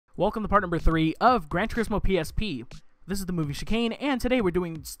Welcome to part number 3 of Gran Turismo PSP. This is the movie Chicane, and today we're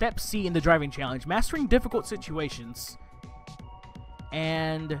doing Step C in the driving challenge, mastering difficult situations.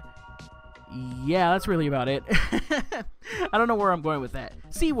 And yeah, that's really about it. I don't know where I'm going with that.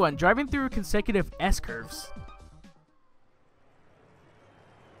 C1, driving through consecutive S-curves.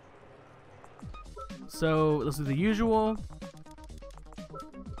 So let's do the usual.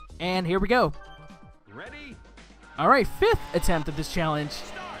 And here we go. Ready? Alright, 5th attempt at this challenge.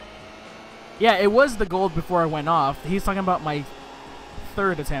 Yeah, it was the gold before I went off. He's talking about my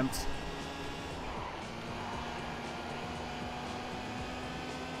 3rd attempt.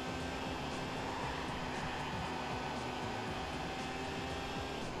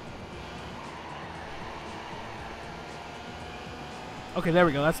 Okay, there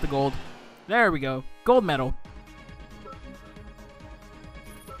we go. That's the gold. There we go. Gold medal.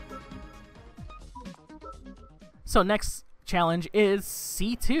 So next challenge is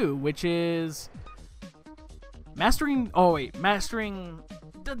C2, which is mastering. Oh wait, mastering.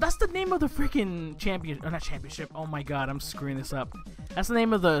 That's the name of the freaking champion. Not championship. Oh my god, I'm screwing this up. That's the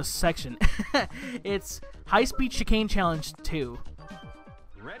name of the section. It's High Speed Chicane Challenge 2.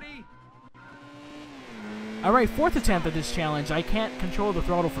 Ready? All right, 4th attempt at this challenge. I can't control the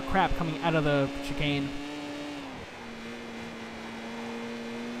throttle for crap coming out of the chicane.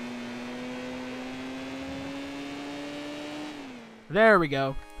 There we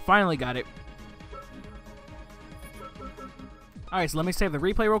go. Finally got it. Alright, so let me save the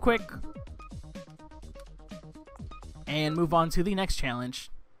replay real quick. And move on to the next challenge.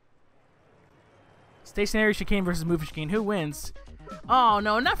 Stationary chicane versus moving chicane. Who wins? Oh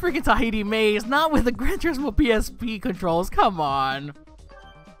no, not freaking Tahiti Maze. Not with the Gran Turismo PSP controls. Come on.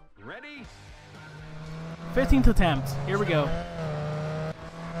 Ready? 15th attempt. Here we go.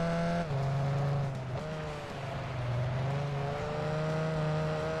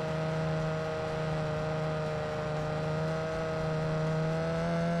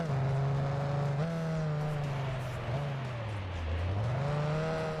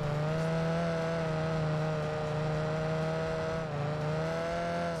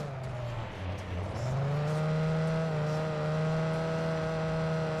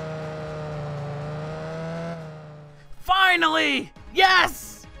 Finally!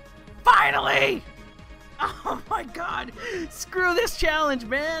 Yes! Finally! Oh my god! Screw this challenge,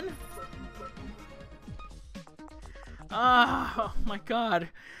 man! Oh my god.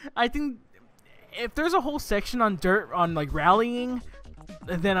 I think if there's a whole section on dirt, on like rallying,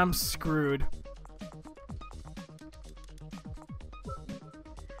 then I'm screwed.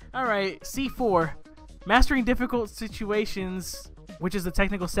 Alright, C4. Mastering difficult situations, which is the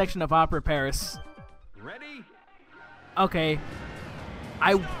technical section of Opera Paris. Ready? Okay,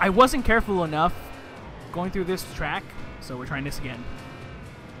 I wasn't careful enough going through this track, so we're trying this again.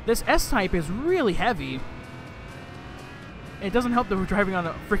 This S-Type is really heavy. It doesn't help that we're driving on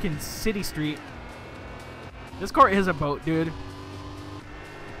a freaking city street. This car is a boat, dude.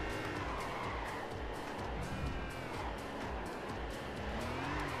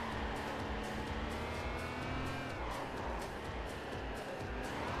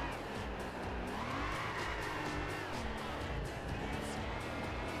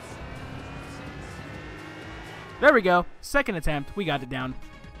 There we go. 2nd attempt. We got it down.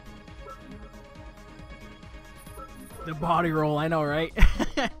 The body roll, I know, right?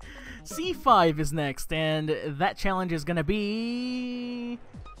 C5 is next, and that challenge is gonna be...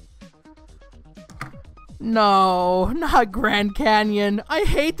 No, not Grand Canyon. I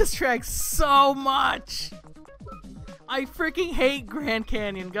hate this track so much. I freaking hate Grand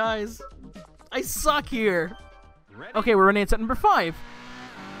Canyon, guys. I suck here. Ready? Okay, we're running at number 5.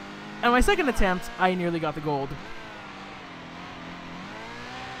 And my 2nd attempt, I nearly got the gold.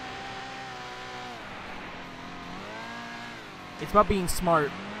 It's about being smart.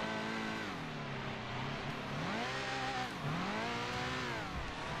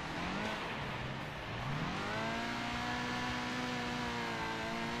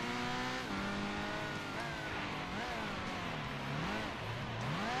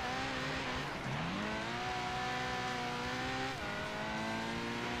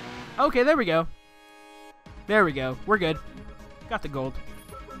 Okay, there we go. There we go. We're good. Got the gold.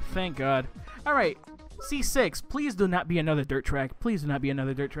 Thank God. Alright, C6. Please do not be another dirt track. Please do not be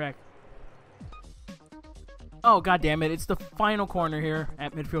another dirt track. Oh, God damn it. It's the final corner here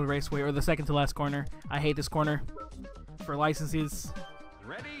at Midfield Raceway, or the second to last corner. I hate this corner for licenses.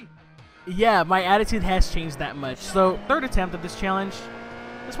 Ready? Yeah, my attitude has changed that much. So, 3rd attempt at this challenge.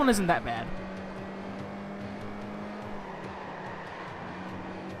 This one isn't that bad.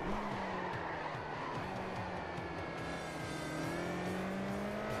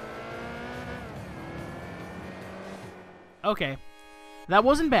 Okay. That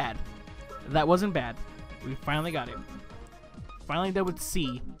wasn't bad. That wasn't bad. We finally got it. Finally done with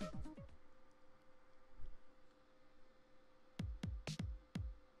C.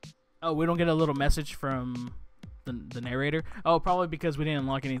 Oh, we don't get a little message from the narrator? Oh, probably because we didn't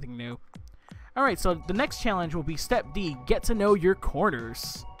unlock anything new. Alright, so the next challenge will be Step D, get to know your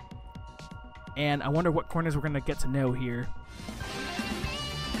corners. And I wonder what corners we're going to get to know here.